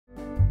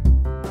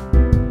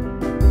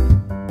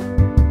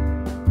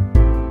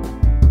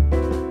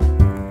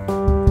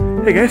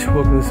Hey guys,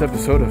 welcome to this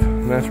episode of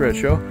MacLeod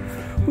Show.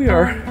 We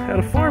are at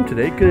a farm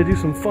today, gonna do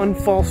some fun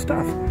fall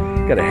stuff.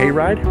 Got a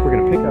hayride, we're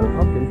gonna pick out a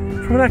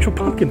pumpkin from an actual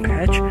pumpkin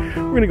patch.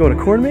 We're gonna go in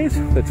a corn maze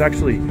that's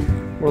actually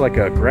more like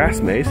a grass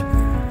maze.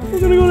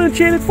 We're gonna go to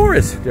Enchanted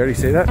Forest. Did I already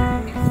say that?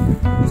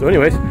 So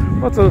anyways,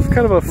 lots of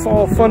kind of a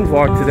fall fun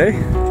vlog today.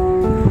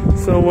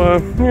 So you're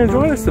gonna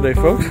join us today,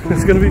 folks.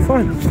 It's gonna be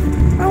fun.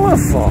 I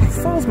love fall.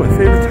 Fall's my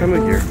favorite time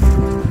of year.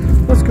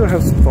 Let's go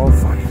have some fall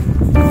fun.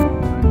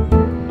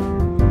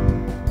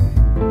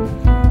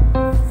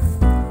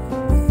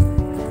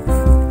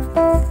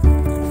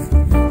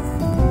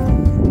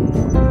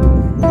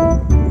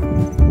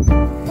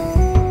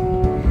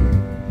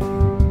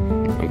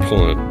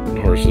 Pulling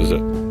horses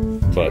at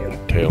butt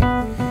and tail.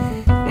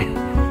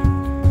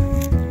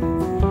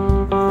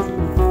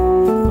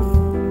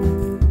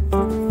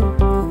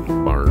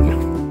 Barn.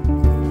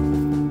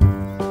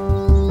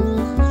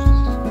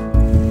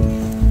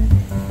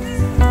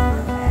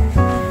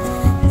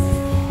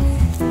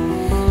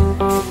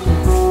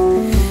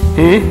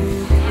 You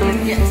can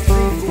get 3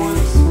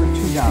 horses for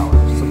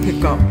 $2. So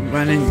pick up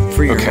running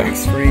for your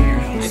house, for your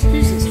house.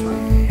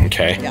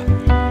 Okay. Yeah.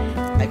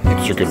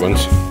 Those are good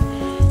ones.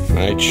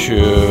 I choose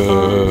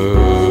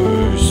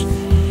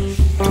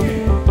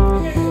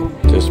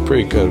this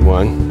pretty good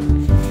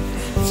one.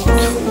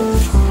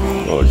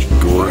 Oh, it's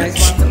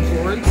gourds.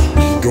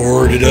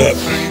 Gourd it up.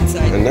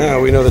 And now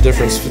we know the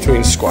difference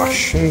between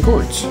squash and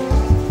gourds.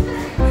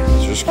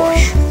 These are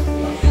squash.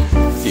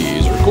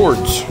 These are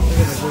gourds.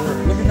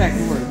 Look at that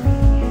gourd.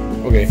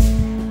 Okay.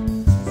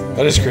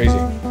 That is crazy.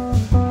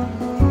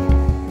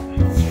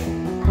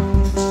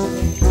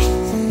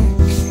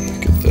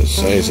 Look at the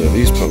size of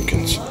these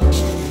pumpkins.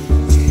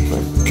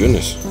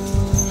 Goodness.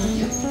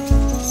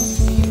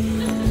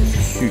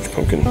 Huge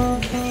pumpkin.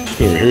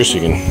 Get over here so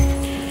you can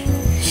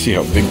see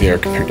how big they are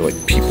compared to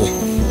like people.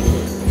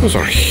 Those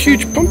are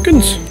huge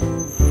pumpkins.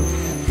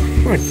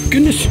 My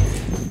goodness.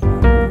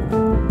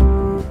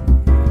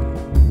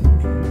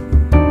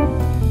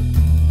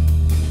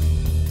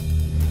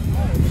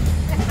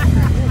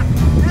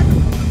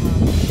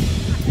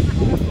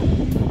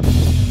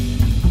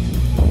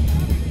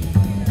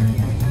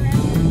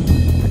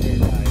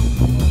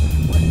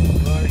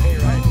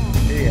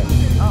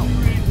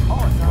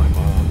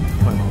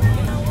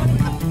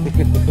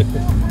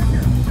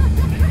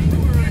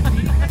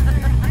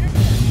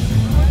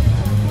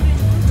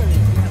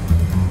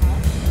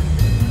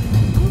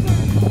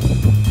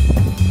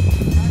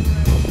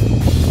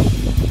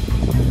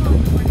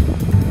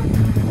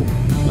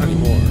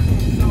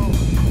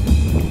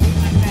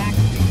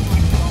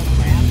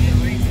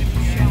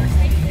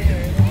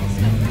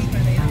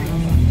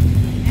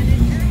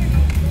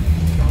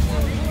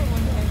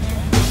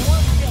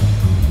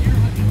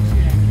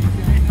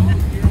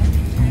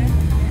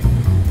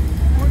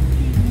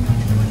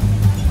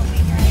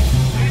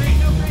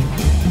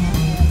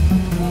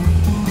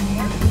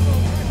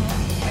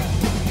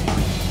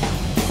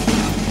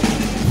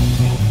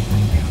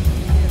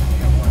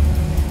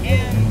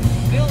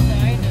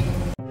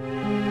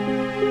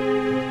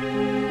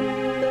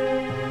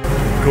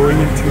 Going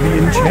into the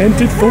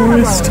Enchanted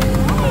Forest.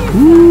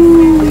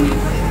 Woo!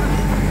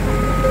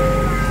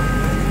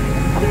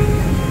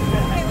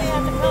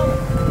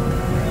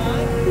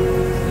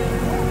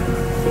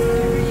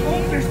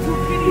 There's 2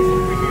 kitties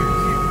over here.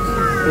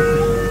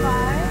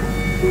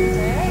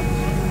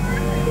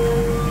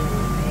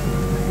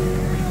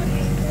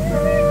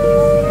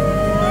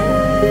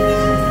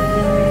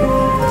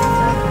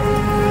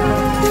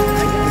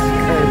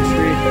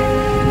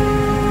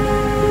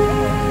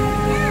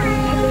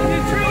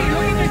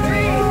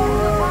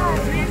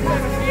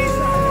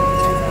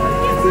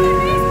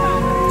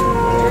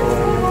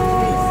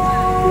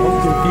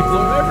 People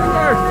are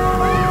everywhere.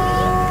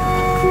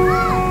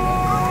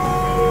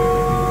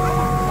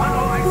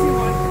 I see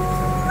one.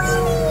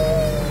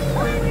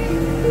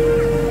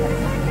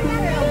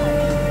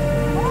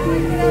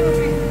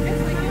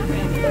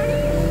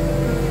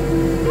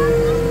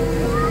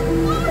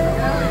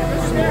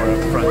 More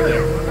up front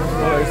there.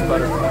 Oh, there's a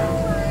butterfly.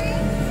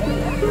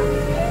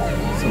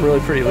 Some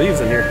really pretty leaves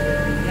in here.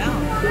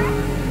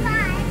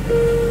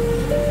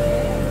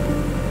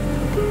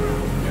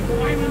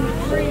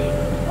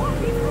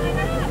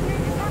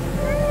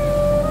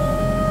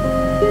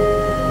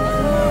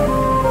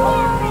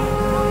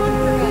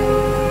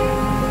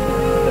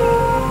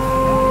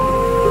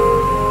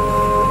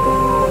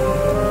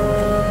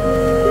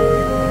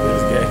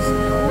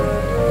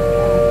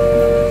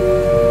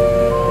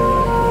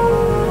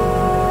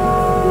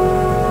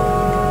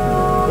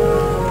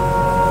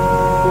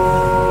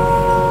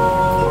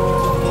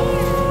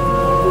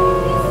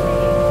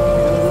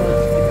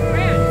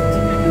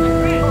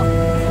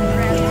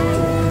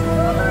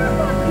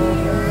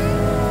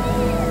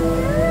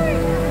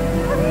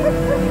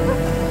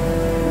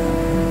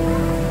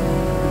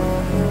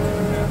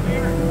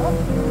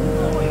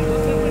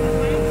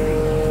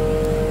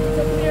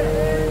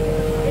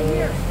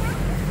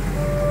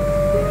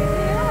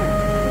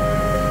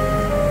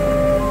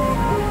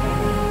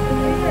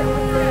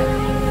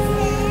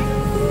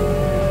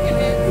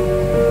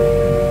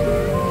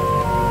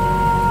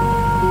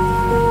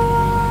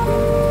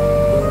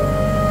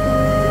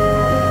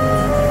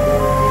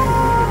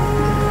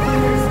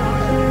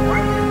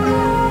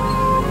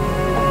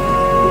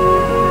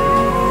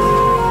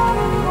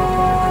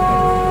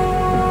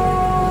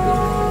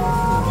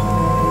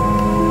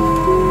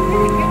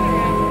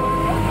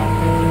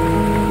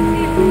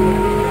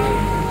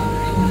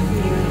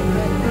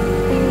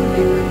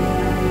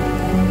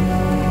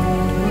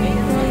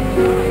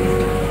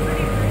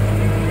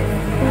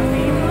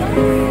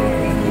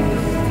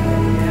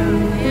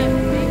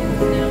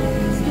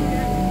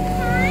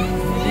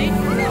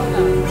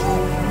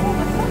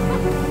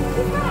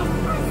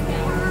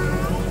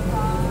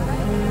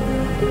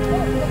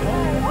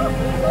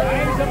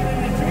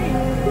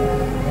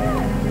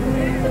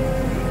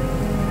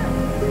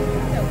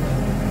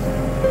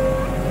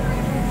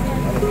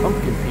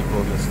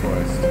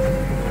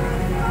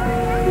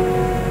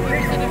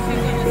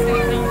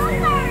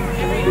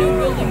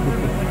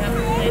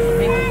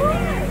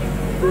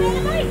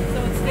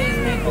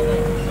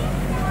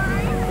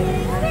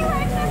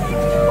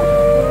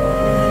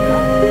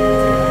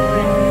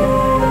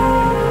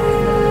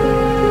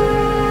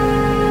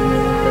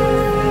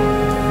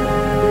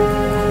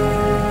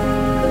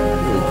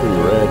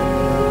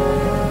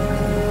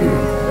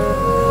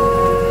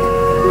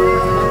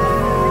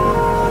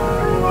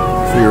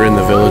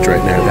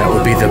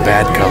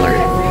 bad color.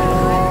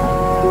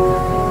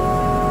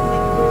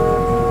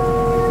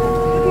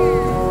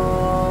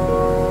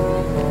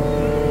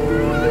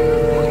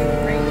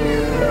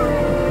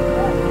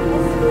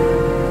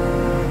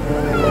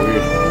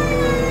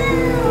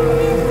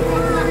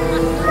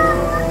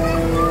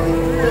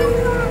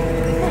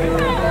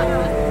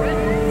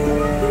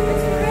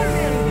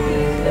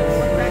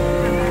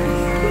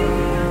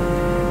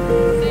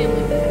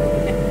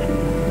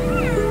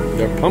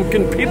 There are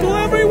pumpkin people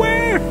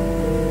everywhere!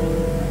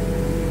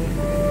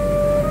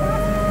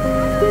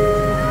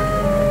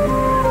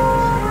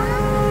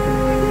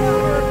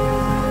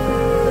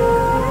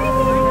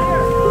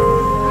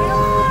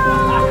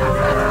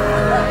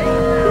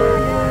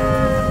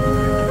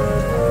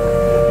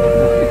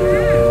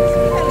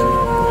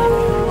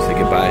 Say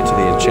goodbye to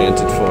the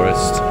Enchanted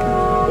Forest.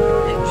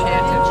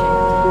 Enchanted.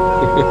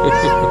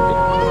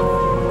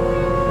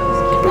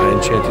 Goodbye,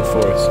 Enchanted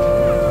Forest.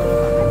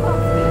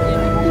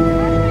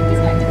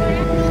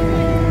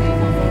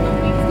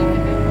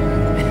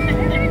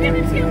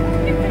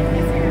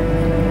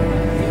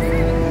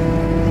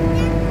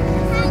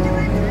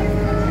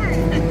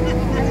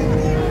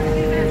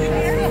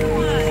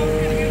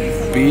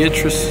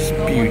 Beatrice's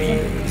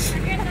Beauties.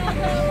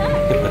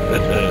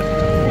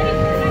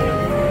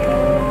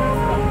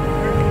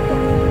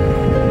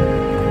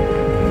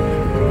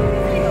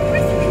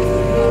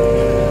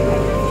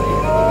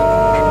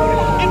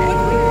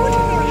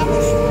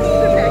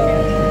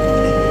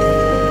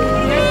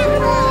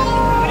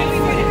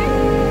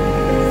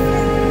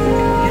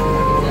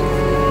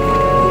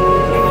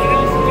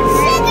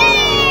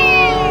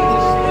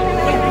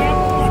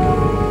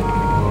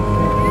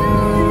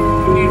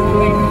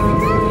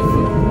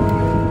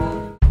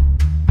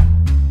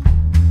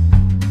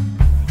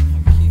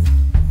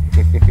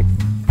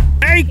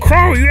 Hey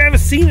Crow, you ever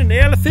seen an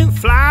elephant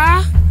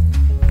fly?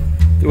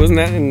 Wasn't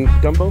that in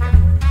Dumbo?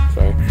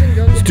 Sorry.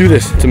 Let's do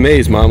this. It's a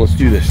maze, Mom. Let's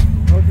do this.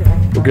 Okay.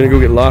 We're gonna go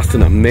get lost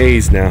in a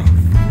maze now.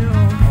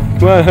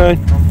 Come on, hon.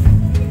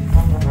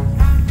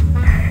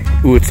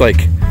 Ooh, it's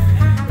like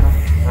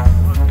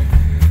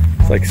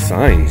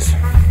signs.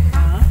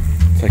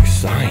 It's like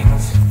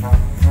signs.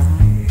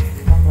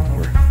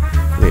 We're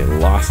gonna get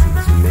lost in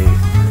this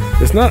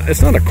maze.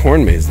 It's not a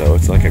corn maze though.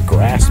 It's like a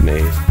grass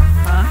maze.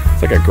 Huh?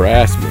 It's like a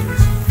grass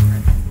maze.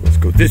 Let's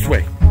go this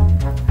way.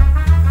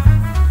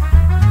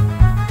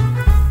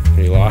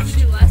 Are you lost?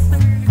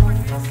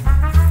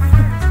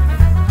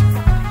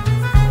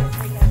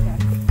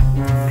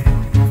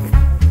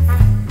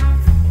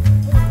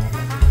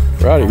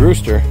 Rowdy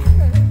Rooster.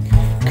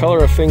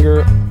 Color a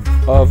finger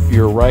of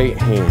your right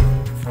hand.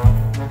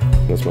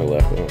 That's my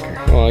left. I don't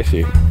care. Oh, I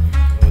see.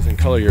 And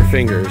color your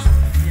fingers.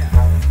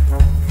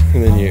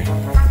 And then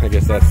I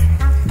guess that's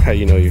how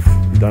you know you've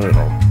done it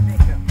all.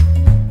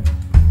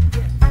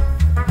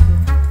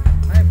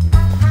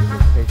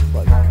 Tastes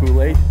like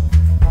Kool-Aid.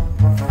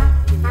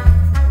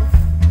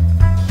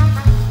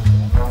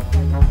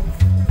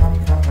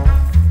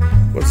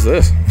 What's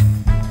this?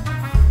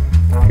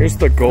 Here's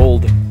the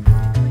gold.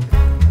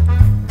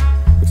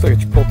 Looks like a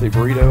Chipotle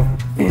burrito.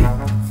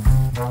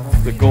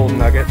 The gold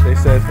nugget, they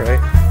said, right?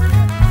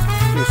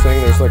 She was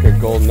saying there's like a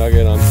gold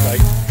nugget on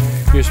site.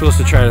 You're supposed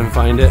to try and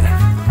find it.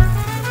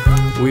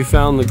 We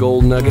found the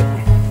gold nugget.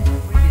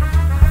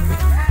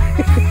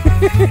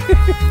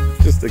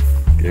 Just a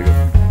giggle.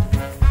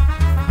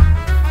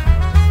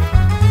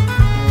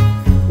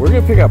 We're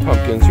gonna pick out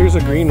pumpkins. Here's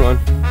a green one.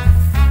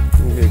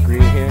 Get a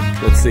green here.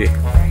 Let's see.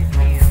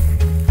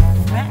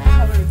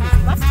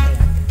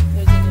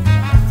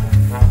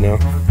 No,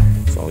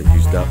 it's all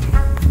used up.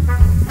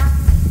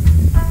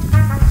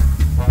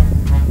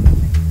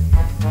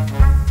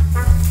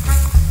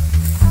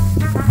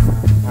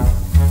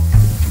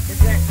 Is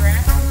that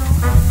grass?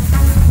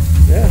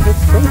 Yeah,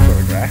 it's some sort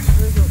of grass.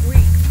 There's a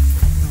wheat.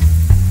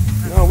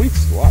 No,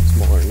 wheat's a lot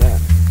smaller than that.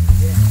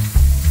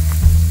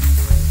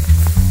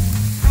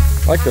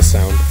 I like the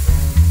sound.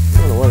 I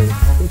don't know what it is.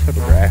 Some type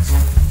of grass.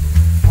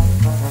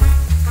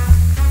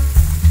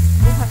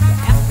 We'll have to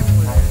ask him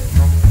what it is.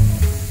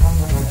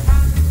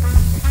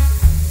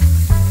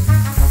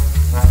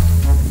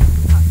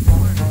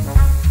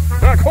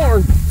 Not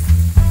corn.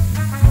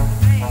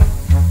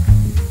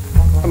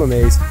 I'm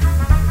amazed.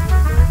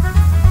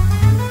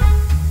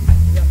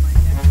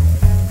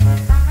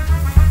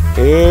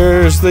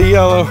 Here's the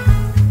yellow.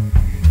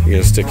 You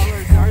gotta stick.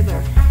 What colors are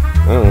there?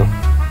 I don't know.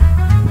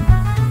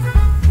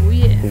 Oh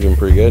yeah. You're doing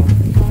pretty good.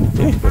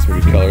 Yeah, that's a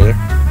pretty good color there.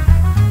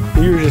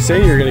 You were just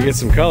saying you were gonna get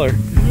some color.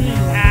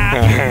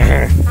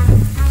 Yeah.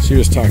 She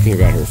was talking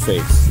about her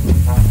face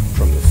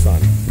from the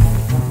sun.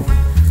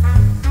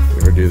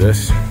 You ever do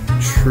this?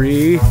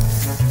 Tree,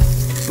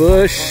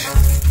 bush,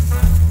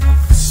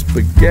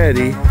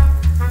 spaghetti,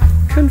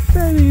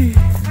 confetti.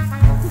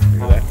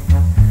 Look at that.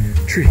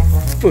 Tree,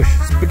 bush,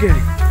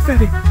 spaghetti,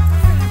 confetti.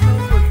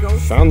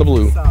 Found the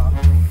blue. We found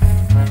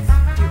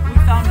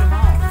them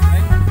all,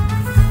 right?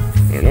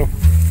 I don't know.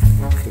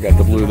 We got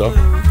the blue though.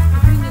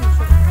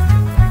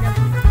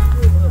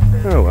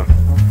 Oh well.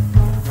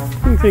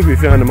 I think we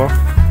found them all.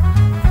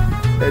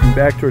 Heading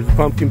back towards the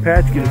pumpkin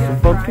patch, getting some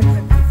pumpkins.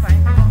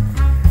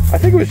 I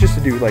think it was just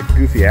to do like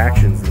goofy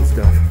actions and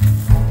stuff.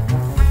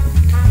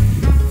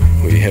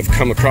 We have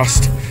come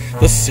across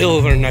the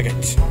silver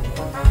nugget.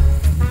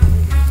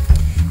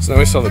 So now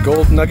we saw the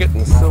gold nugget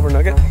and the silver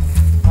nugget.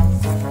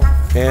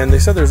 And they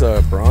said there's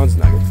a bronze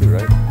nugget too,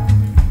 right?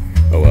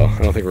 Oh well, I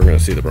don't think we're gonna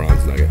see the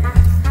bronze nugget.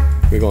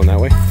 Are we going that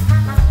way?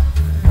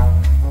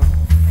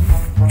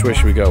 Which way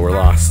should we go? We're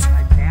lost.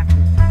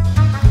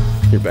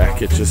 Your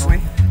back itches.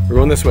 We're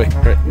going this way.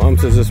 Right, Mom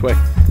says this way.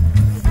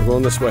 We're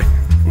going this way.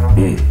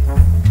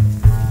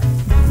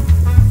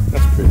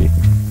 That's pretty.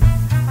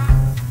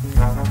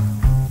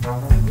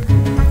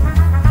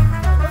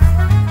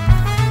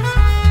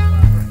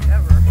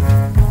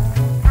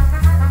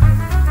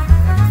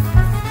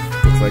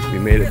 Looks like we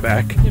made it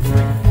back.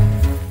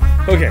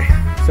 Okay,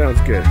 sounds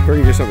good. We're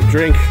gonna get something to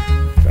drink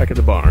back at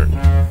the barn.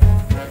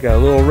 Got a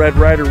little Red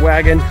Ryder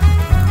wagon.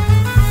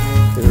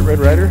 Is it Red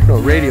Ryder? No,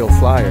 Radio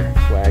Flyer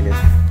wagon.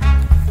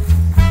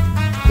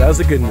 That was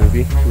a good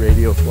movie,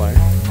 Radio Flyer.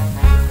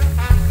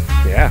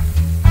 Yeah.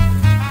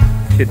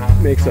 Kid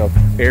makes an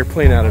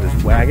airplane out of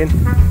his wagon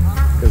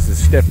because his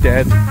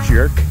stepdad's a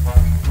jerk.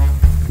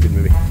 Good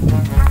movie.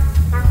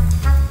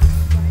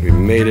 We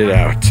made it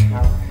out.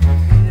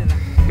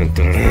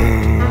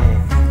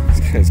 This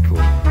guy's cool.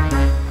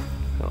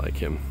 I like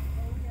him.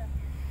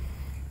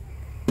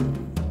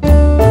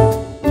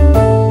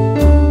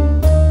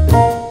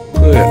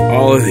 Look at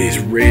all of these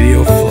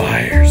radio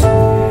flyers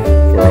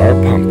for our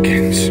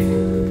pumpkins.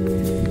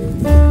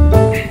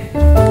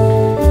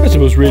 That's the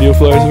most radio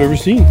flyers I've ever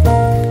seen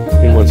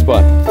in one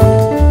spot.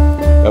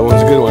 That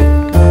one's a good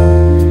one.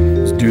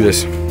 Let's do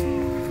this.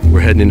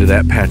 We're heading into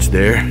that patch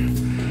there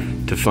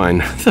to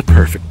find the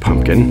perfect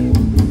pumpkin.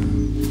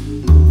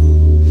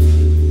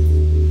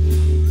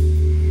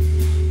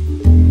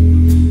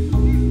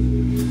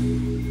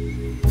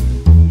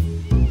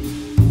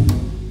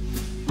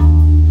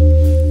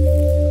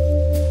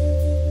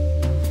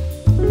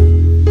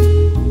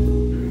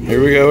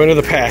 Here we go into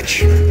the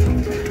patch.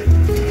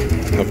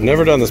 I've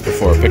never done this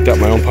before. Picked up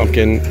my own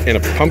pumpkin in a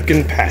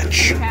pumpkin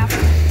patch.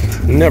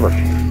 Never.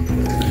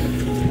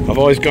 I've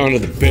always gone to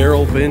the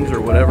barrel bins or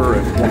whatever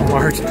at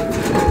Walmart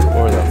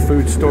or the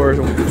food stores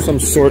of some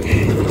sort.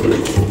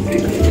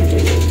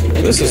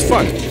 This is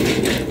fun.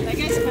 That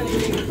guy's kind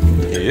of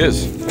cute. He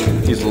is.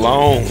 He's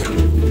long.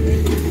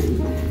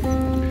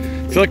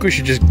 I feel like we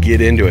should just get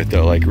into it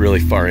though, like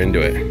really far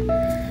into it.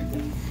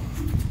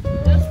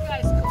 This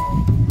guy's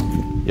cool.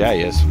 Yeah,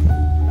 he is.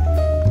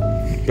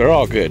 They're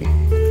all good.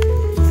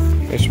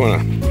 I just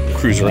want to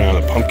cruise around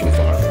a pumpkin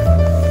farm.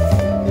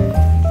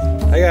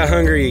 I got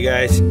hungry, you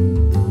guys.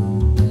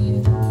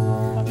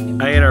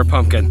 I ate our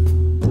pumpkin.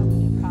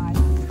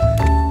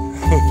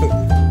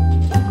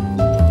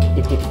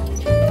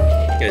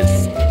 Good.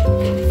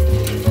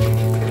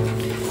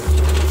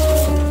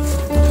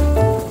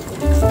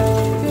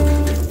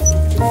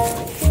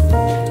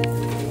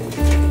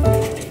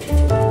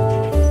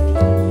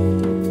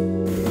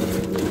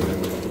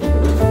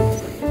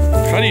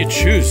 How do you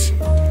choose?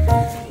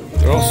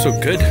 They're all so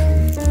good.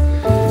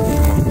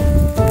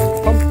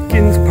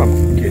 Pumpkins,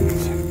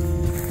 pumpkins.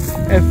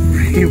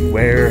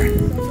 Everywhere.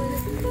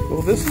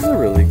 Well, this is a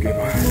really good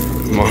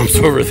one. Mom's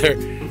over there.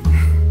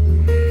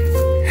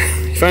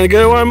 You find a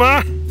good one,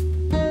 Ma?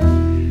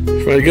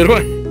 You find a good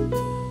one?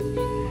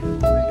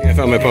 I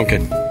found my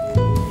pumpkin.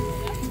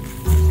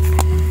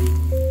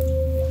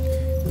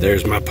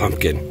 There's my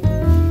pumpkin.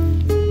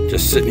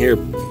 Just sitting here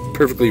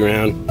perfectly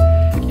round.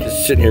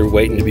 Just sitting here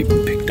waiting to be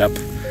picked up.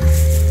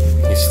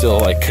 He's still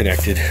like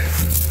connected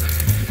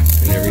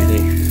and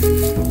everything.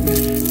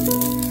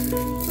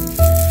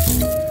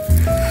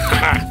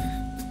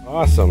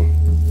 Awesome.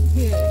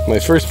 My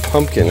first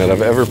pumpkin that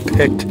I've ever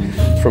picked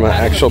from an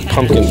actual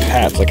pumpkin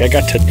patch. Like I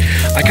got to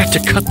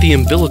cut the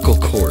umbilical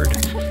cord.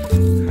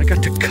 I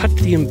got to cut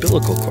the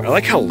umbilical cord. I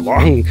like how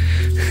long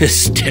this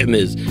stem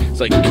is. It's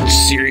like you can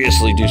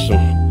seriously do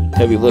some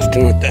heavy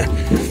lifting with that.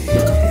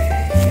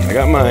 I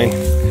got mine.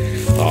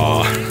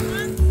 Aw.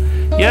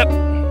 Yep.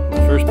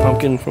 My first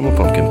pumpkin from a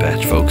pumpkin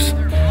patch, folks.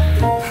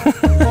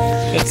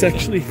 That's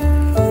actually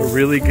a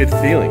really good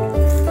feeling.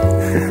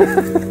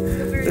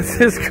 This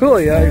is cool,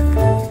 yeah. I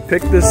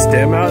picked this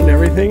stem out and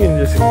everything and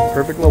just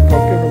perfect little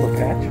pumpkin from a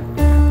patch.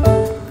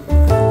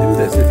 Do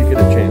this if you get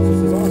a chance.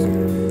 This is awesome.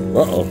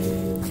 Uh-oh.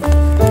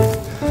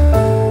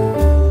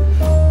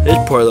 This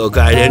poor little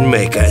guy didn't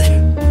make it.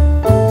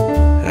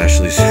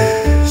 Ashley's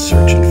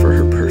searching for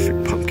her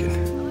perfect pumpkin.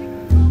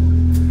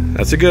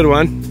 That's a good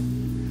one.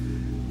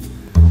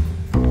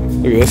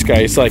 Look at this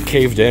guy, he's like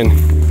caved in.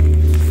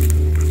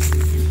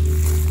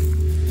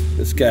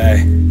 This guy,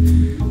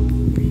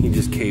 he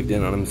just caved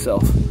in on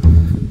himself.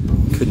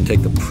 Couldn't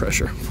take the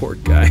pressure, poor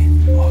guy.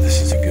 Oh,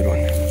 this is a good one.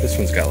 This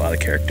one's got a lot of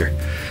character.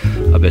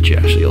 I bet you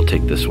actually you'll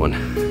take this one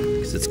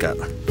because it's got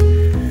a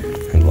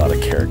lot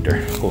of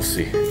character. We'll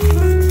see.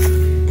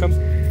 Come.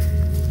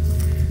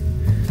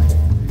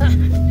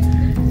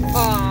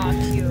 Aw,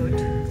 cute.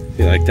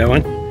 You like that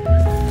one?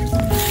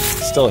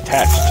 It's still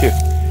attached too.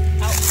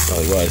 Ow.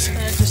 Oh, it was.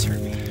 That just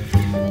hurt me.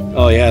 Oh,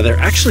 Oh yeah, they're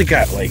actually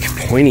got like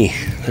pointy.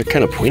 They're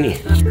kind of pointy.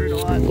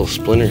 Little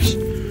splinters.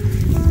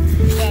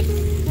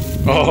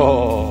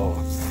 Oh,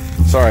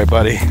 sorry,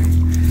 buddy.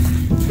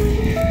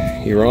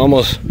 You were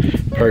almost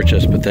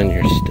purchased, but then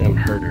your stem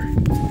hurt her.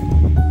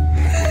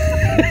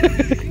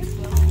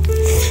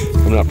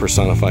 I'm not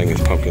personifying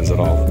these pumpkins at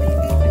all.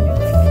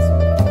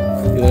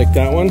 You like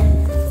that one?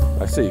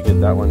 I say you get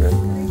that one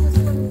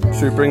then.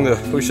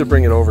 We should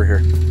bring it over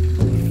here.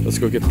 Let's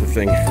go get the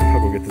thing.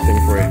 I'll go get the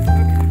thing for you.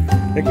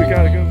 I think we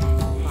gotta go.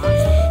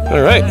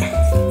 All right.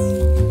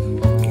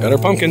 Got our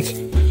pumpkins.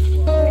 There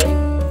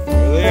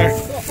they are.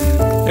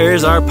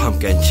 There's our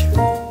pumpkins.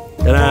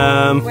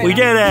 Ta-da! We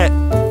did it!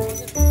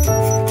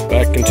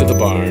 Back into the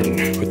barn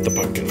with the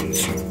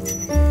pumpkins.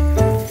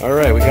 All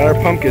right, we got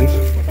our pumpkins.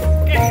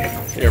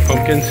 Here are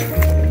pumpkins.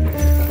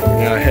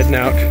 We're now heading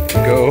out to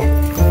go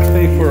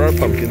pay for our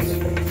pumpkins.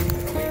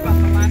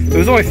 It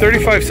was only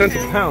 35 cents a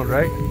pound,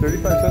 right?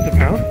 35 cents a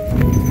pound?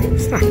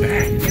 It's not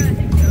bad.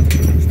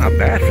 It's not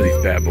bad for these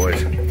bad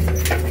boys.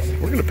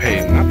 We're gonna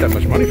pay not that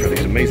much money for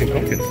these amazing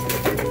pumpkins.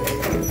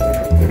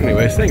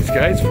 Anyways, thanks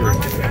guys for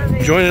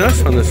joining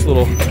us on this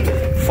little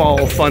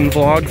fall fun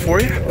vlog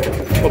for you.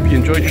 Hope you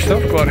enjoyed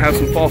yourself. Go out and have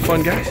some fall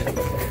fun, guys.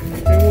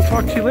 And we'll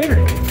talk to you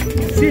later.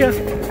 See ya.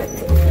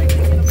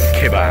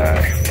 Okay,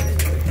 bye.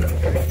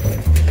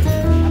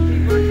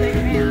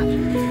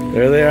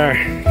 There they are.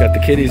 Got the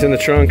kitties in the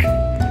trunk.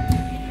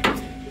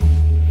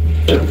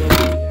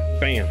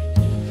 Bam.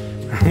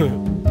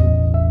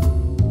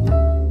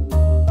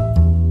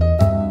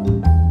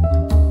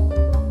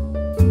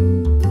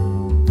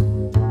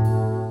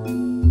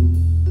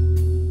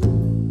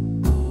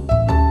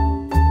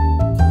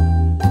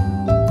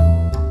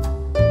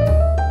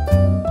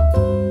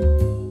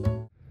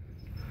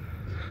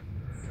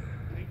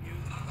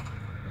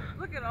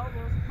 Look at all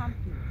those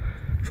pumpkins.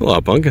 It's a lot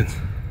of pumpkins.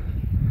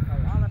 A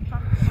lot of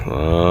pumpkins. A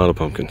lot of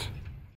pumpkins.